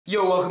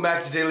Yo, welcome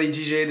back to Daily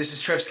DJ. This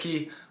is Trev.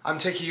 I'm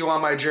taking you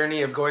on my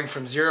journey of going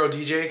from zero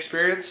DJ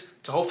experience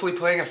to hopefully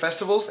playing at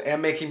festivals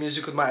and making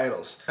music with my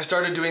idols. I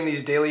started doing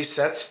these daily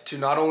sets to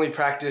not only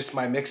practice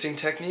my mixing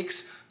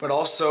techniques, but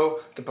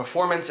also the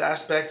performance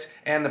aspect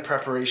and the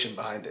preparation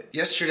behind it.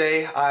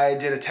 Yesterday, I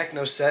did a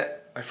techno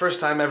set, my first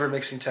time ever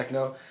mixing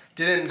techno.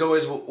 Didn't go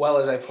as well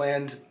as I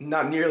planned,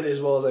 not nearly as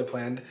well as I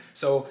planned,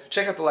 so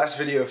check out the last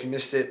video if you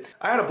missed it.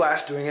 I had a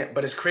blast doing it,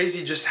 but it's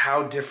crazy just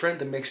how different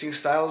the mixing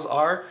styles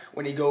are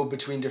when you go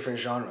between different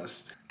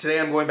genres. Today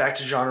I'm going back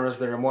to genres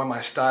that are more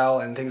my style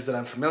and things that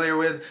I'm familiar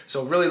with,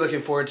 so really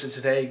looking forward to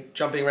today,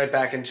 jumping right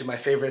back into my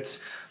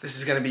favorites. This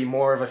is going to be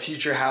more of a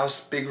future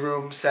house, big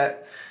room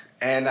set,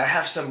 and I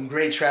have some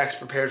great tracks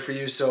prepared for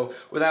you, so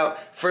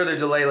without further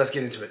delay, let's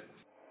get into it.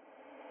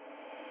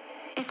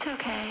 It's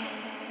okay.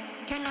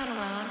 You're not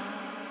alone.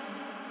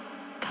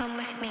 Come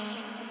with me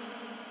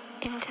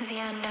into the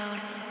unknown.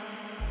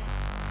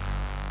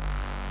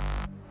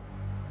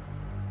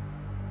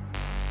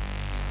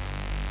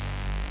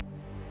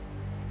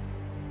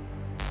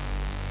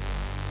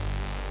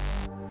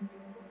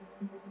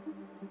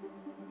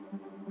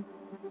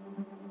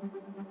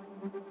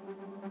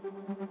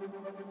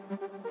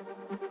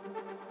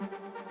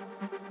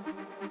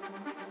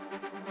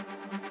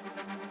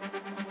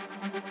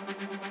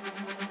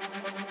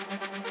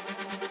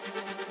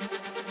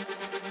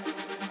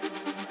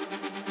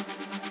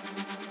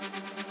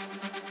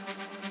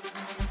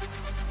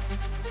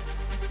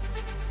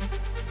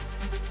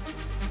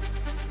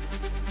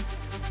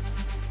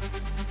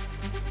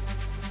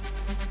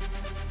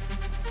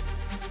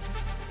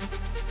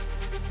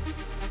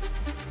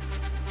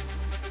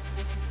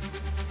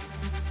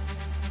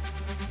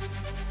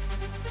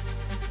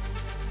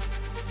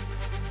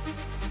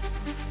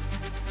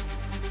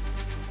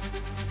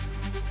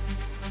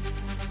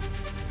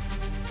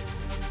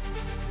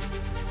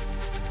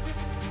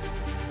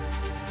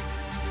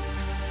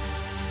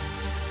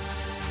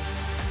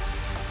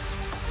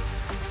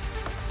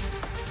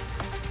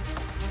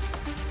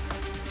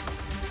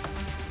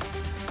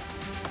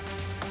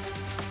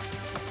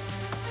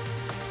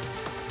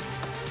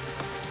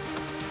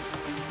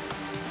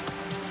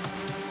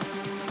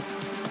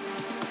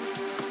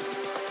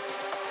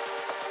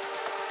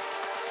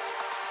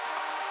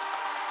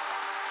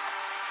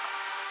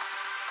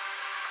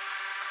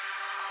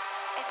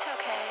 It's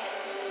okay.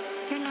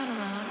 You're not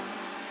alone.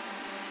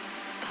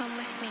 Come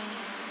with me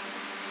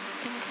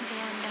into the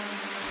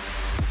unknown.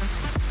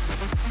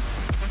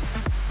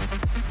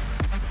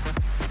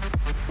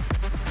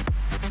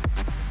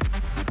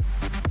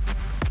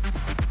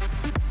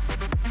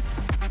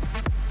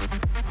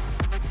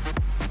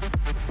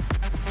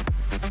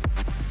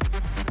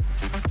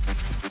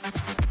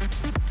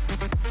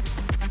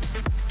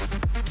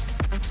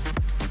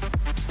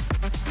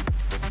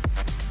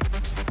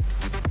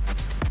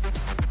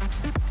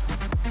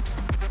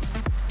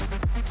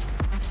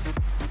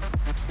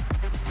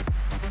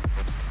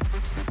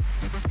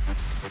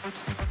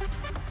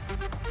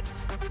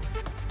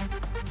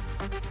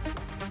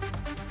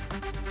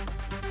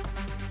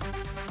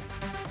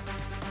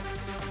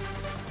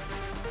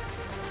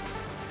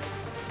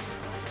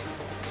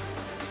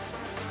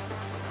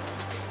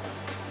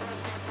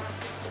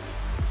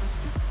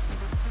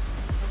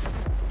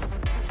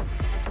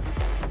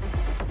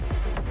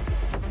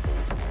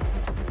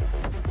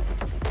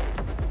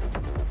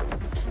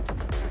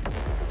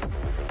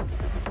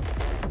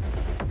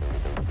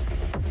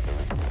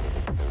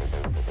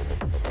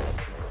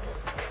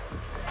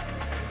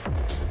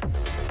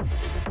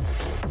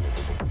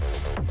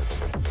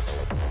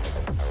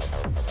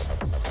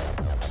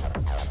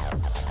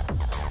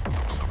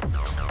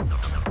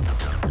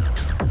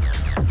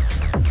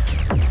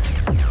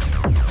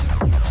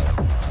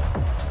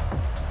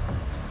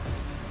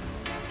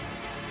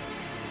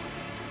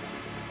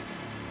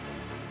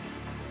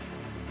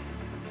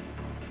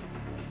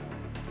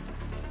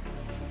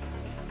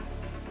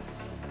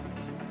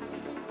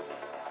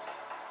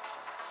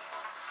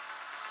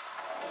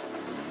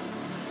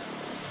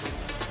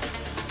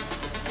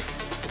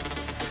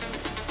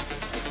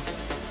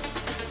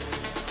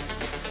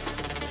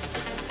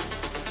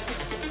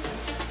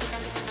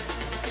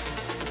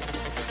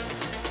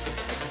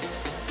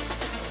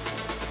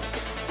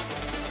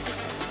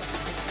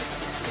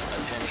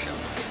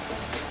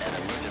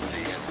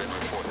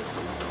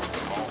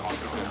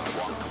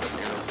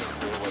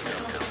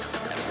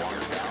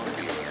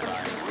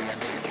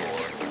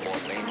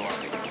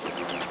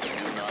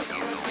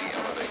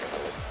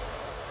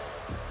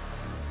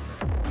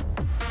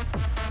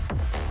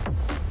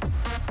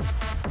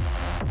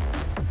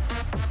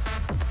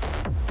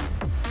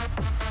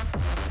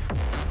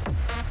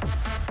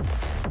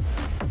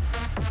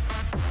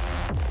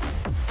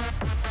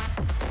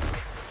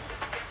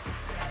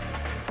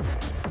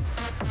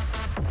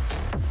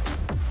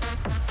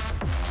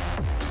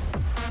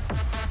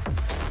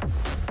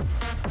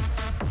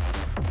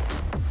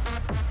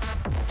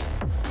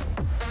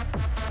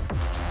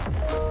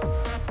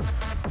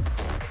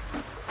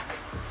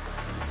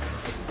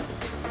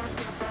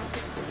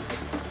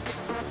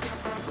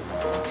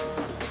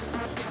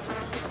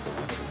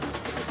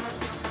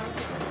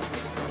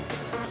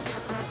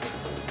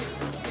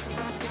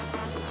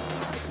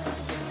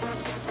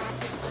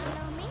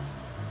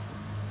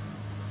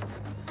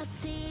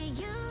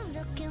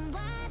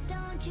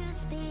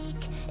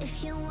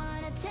 If you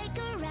wanna take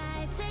a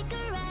ride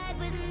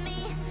with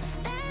me.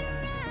 Better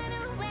run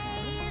away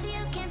if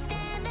you can't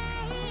stand the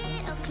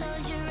heat, or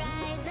close your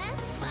eyes and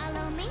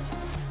follow me.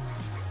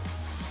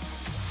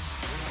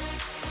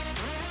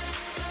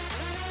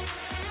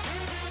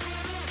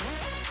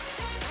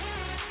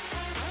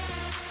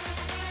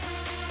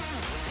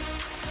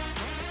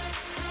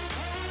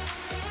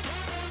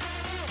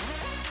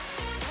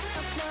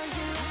 Close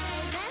your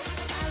eyes and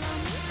follow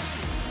me.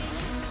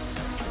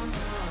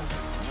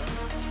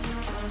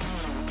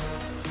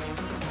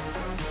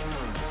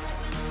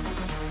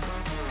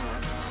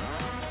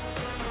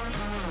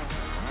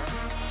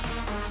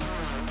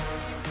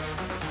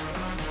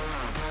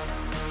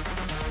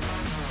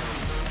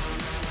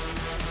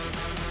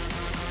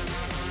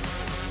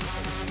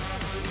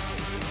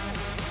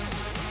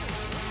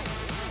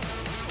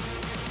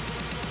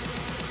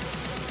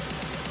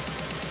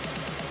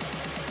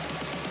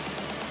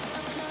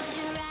 Close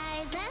your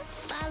eyes and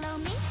follow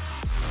me.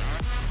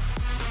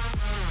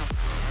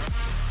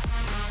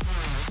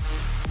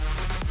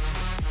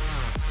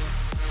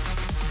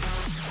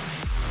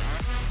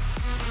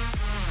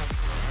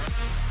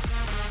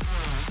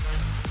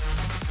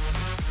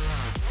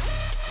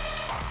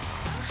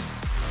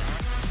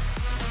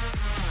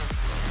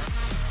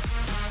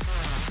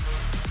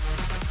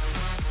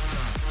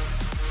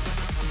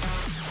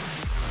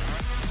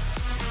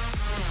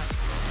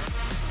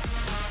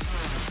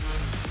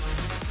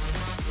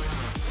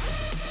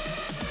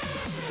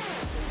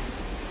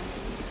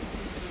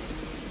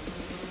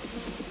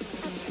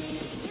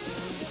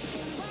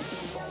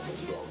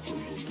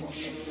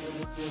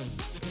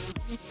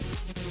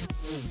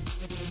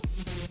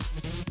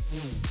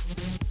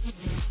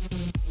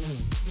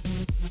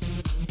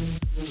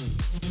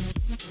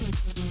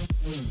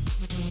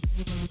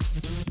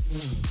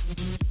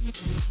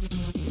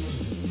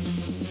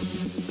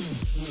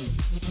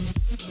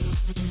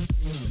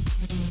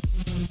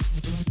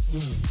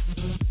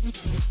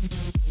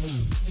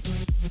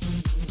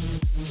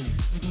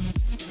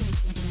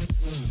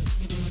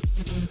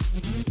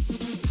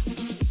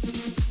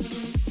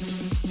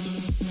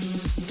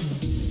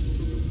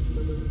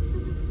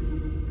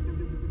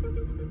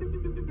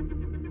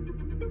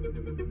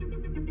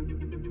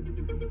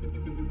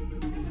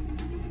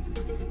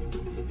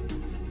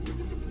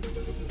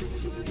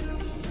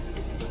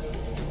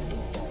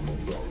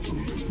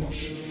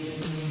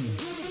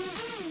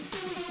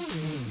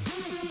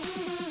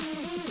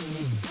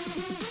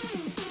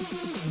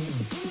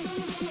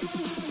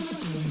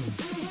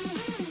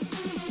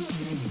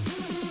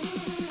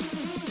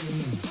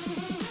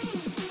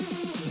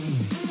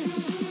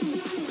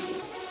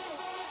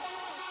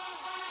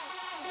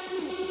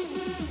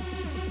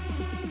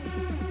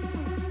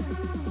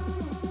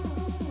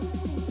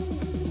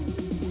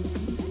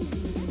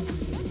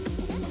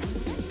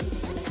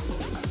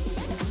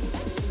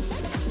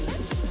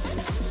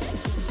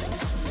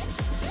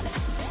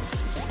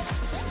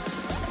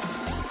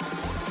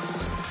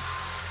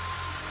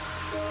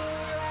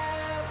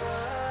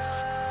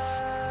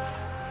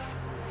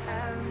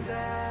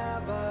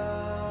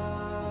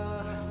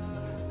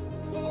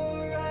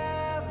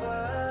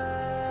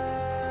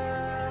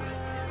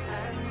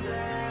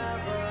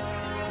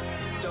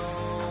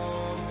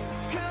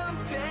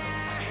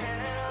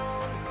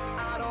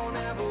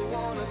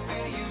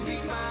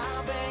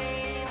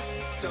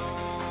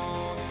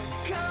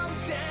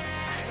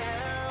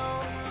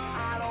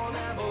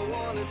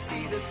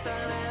 See the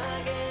sun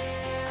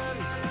again.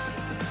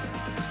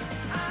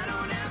 I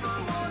don't ever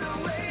wanna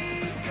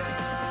wake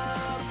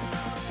up.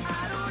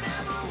 I don't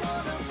ever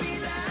wanna be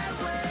that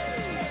way.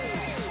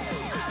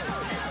 I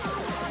don't ever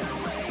wanna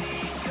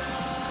wake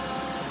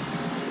up.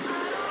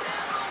 I don't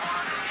ever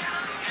wanna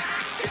come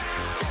back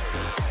down.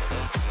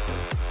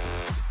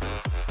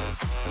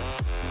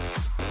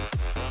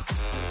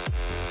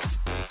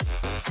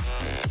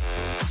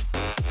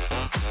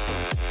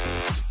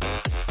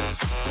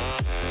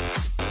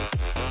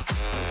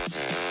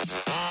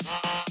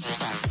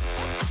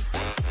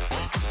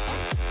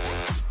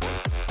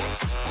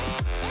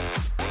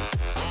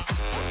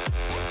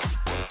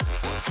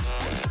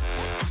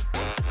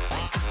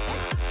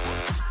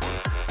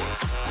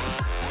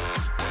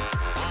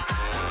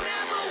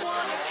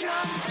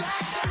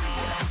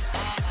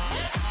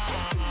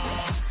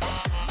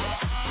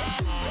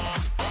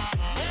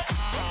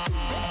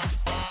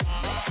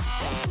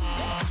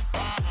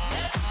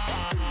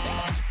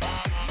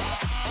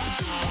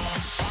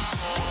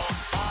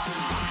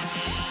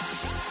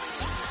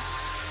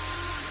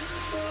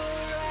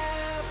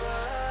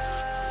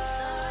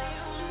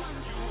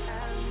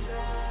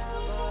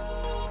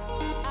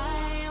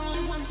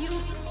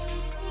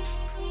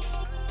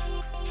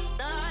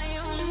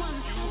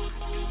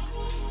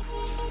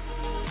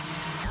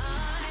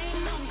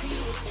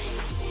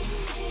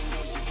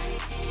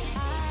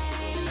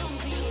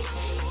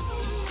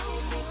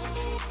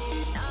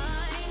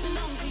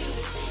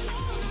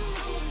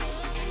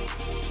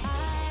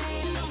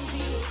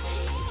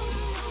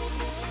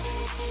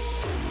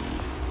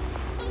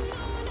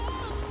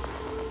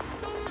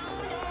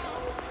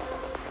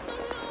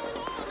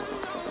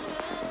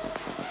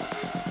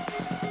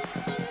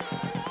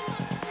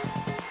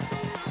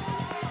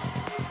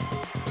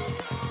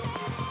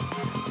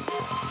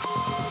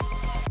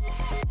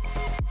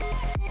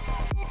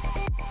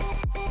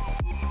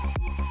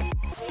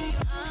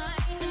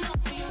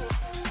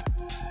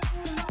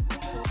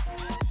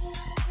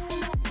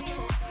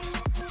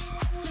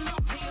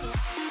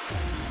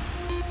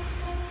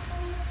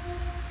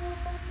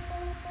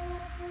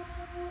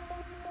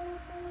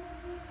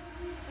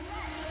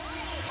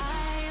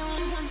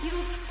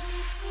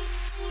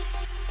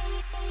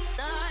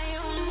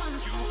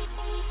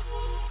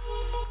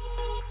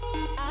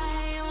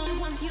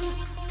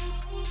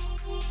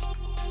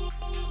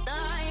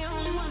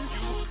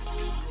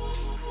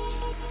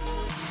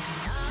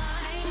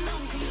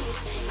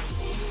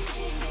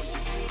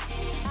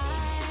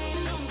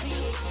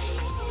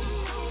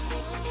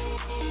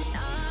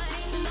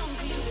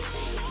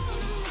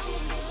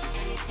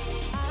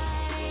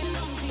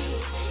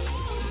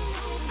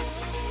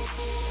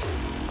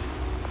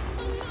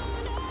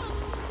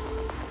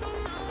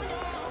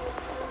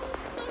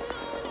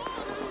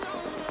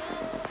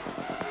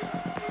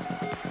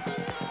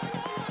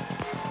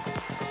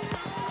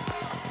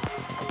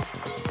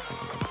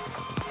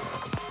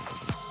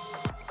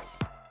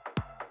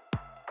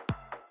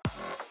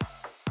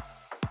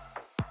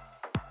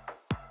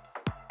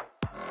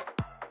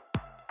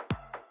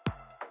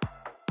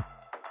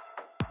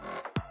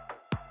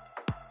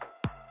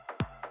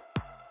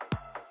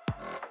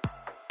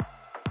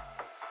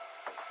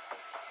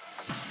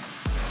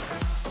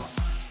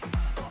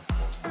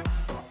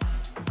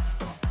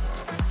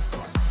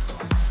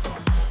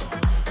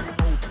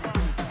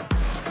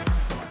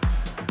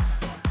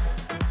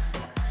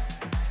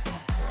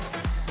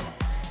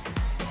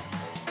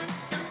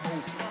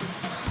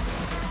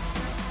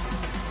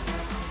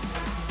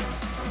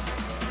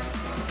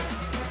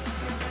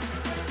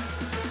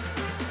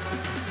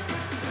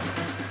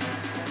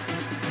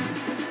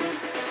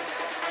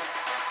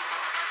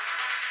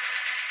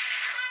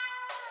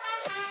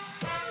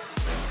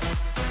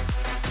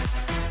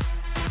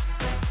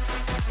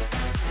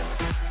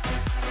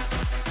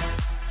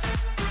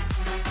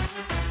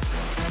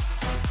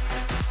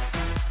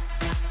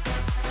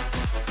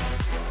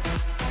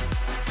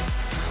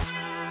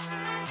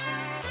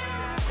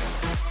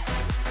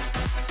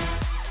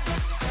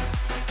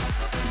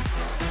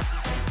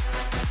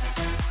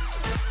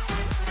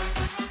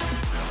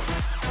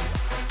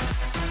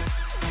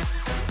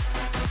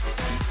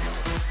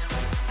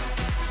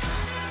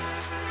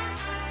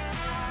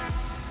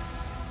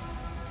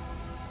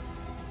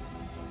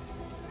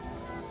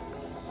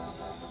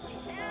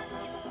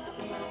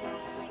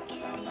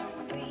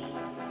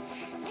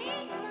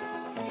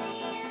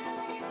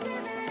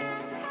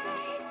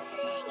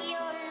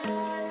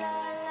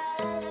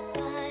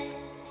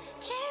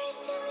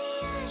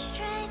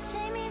 ashtray,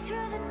 take me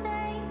through the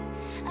day.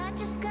 I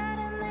just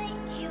gotta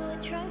make you a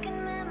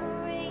drunken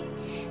memory.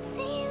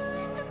 See you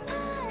in the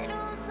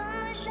puddles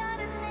on my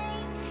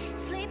Chardonnay.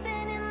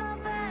 Sleeping in my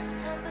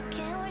bathtub, but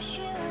can't wash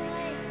you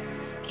away.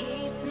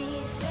 Keep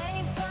me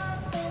safe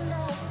up in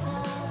the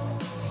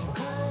clouds,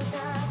 'cause I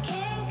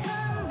can't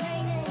come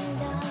raining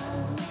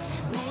down.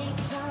 Make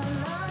the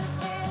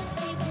monsters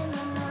sleep in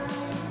my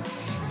mind.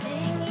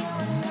 Sing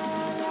your la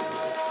la la.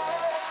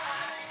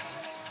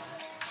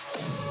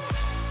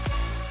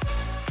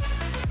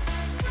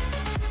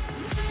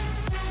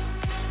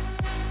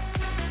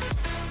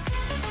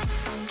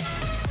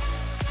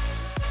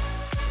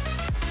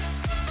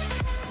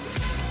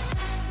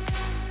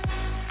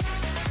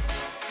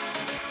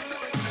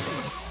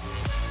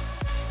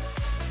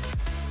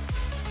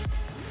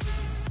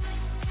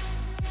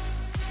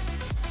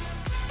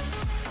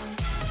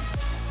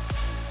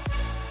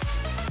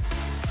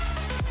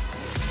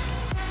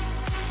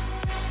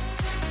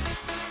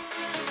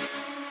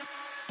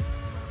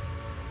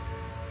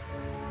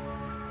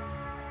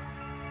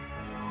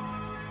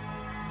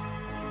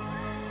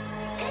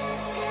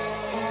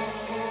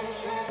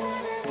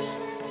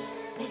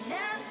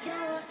 Without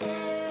your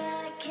air,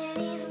 I can't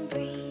even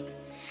breathe.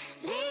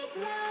 Lead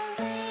my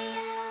way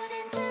out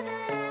into the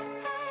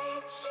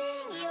light.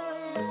 Sing your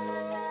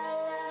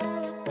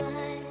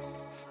lullaby.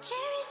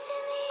 Cherries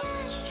in the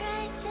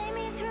ashtray, take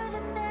me through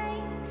the day.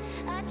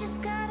 I just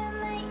gotta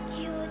make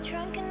you a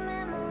drunken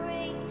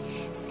memory.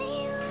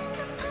 See you in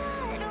the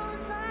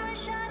puddles on my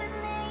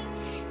Chardonnay.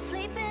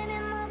 Sleeping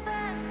in my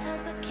bathtub,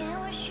 but can't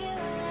wash you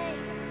away.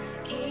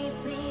 Keep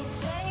me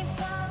safe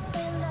up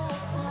in the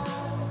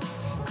clouds,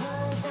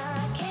 'cause I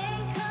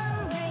can't come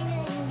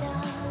raining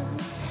down.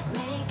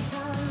 Make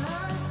the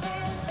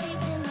monsters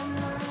sleep in my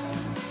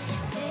mind.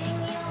 Sing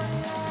your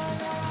la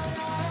la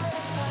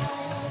lullaby.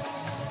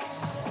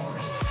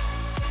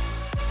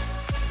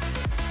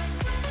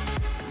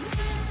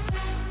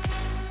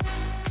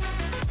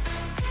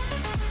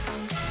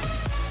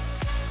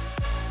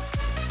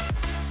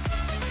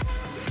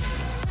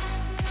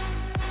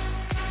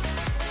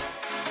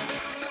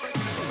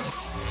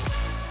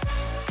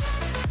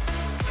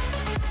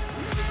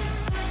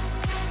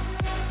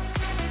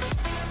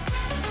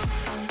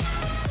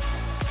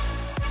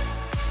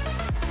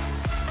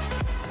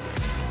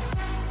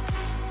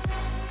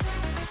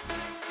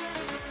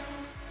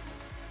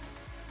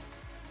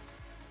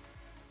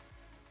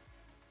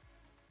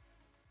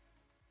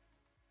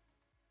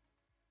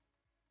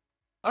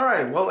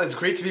 Alright, well, it's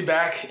great to be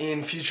back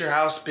in Future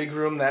House, Big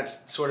Room,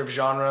 that sort of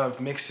genre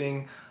of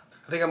mixing.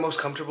 I think I'm most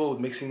comfortable with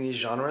mixing these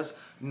genres,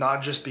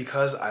 not just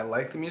because I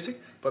like the music,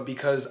 but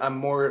because I'm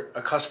more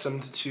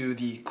accustomed to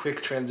the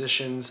quick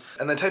transitions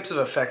and the types of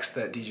effects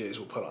that DJs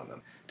will put on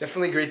them.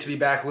 Definitely great to be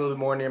back a little bit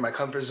more near my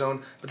comfort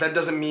zone, but that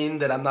doesn't mean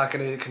that I'm not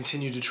going to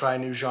continue to try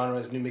new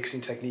genres, new mixing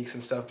techniques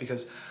and stuff,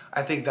 because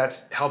I think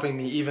that's helping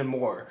me even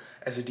more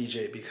as a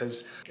DJ,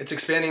 because it's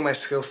expanding my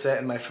skill set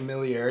and my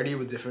familiarity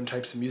with different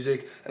types of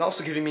music, and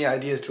also giving me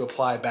ideas to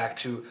apply back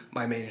to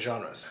my main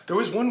genres. There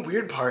was one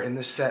weird part in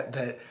this set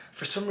that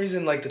for some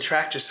reason, like, the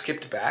track just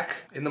skipped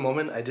back. In the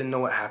moment, I didn't know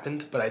what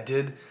happened, but I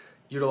did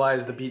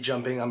utilize the beat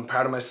jumping. I'm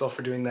proud of myself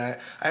for doing that.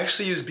 I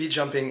actually used beat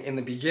jumping in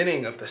the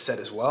beginning of the set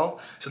as well,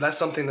 so that's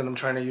something that I'm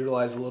trying to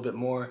utilize a little bit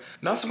more.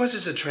 Not so much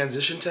as a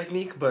transition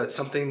technique, but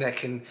something that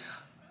can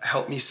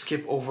help me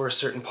skip over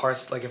certain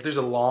parts. Like if there's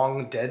a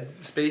long dead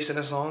space in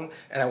a song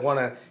and I want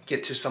to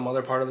get to some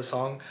other part of the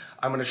song,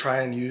 I'm going to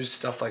try and use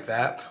stuff like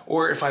that.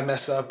 Or if I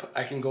mess up,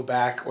 I can go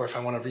back, or if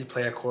I want to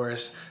replay a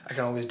chorus, I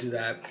can always do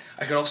that.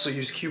 I could also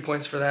use cue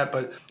points for that,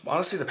 but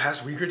honestly the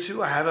past week or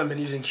two I haven't been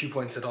using cue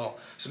points at all.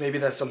 So maybe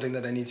that's something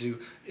that I need to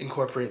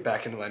incorporate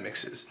back into my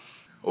mixes.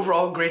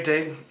 Overall, great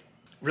day.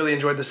 Really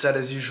enjoyed the set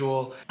as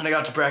usual, and I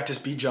got to practice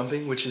beat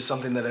jumping, which is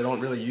something that I don't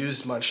really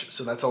use much,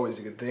 so that's always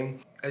a good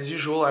thing. As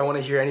usual, I want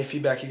to hear any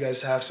feedback you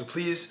guys have, so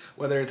please,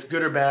 whether it's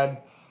good or bad,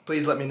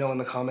 please let me know in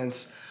the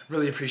comments.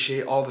 Really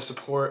appreciate all the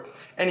support,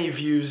 any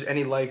views,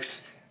 any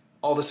likes,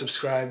 all the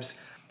subscribes.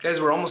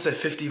 Guys, we're almost at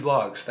 50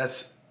 vlogs.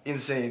 That's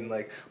insane.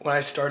 Like, when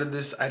I started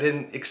this, I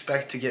didn't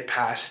expect to get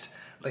past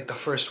like the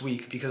first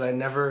week, because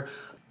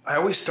I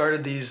always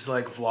started these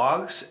like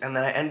vlogs, and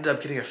then I ended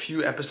up getting a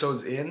few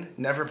episodes in,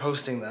 never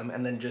posting them,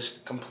 and then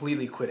just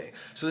completely quitting.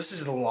 So this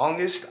is the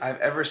longest I've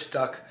ever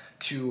stuck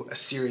to a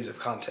series of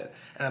content,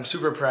 and I'm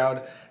super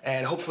proud,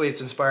 and hopefully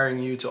it's inspiring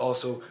you to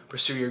also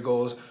pursue your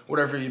goals,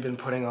 whatever you've been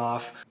putting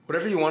off,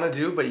 whatever you want to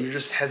do, but you're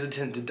just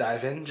hesitant to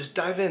dive in, just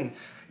dive in.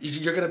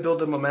 You're gonna build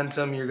the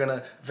momentum, you're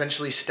gonna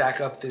eventually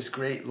stack up this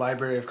great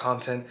library of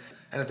content,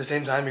 and at the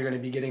same time, you're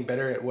gonna be getting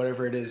better at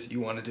whatever it is you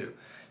want to do.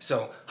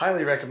 So,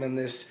 highly recommend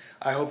this.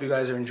 I hope you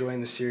guys are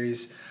enjoying the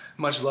series.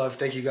 Much love.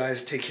 Thank you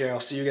guys. Take care. I'll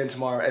see you again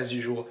tomorrow as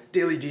usual.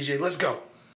 Daily DJ. Let's go.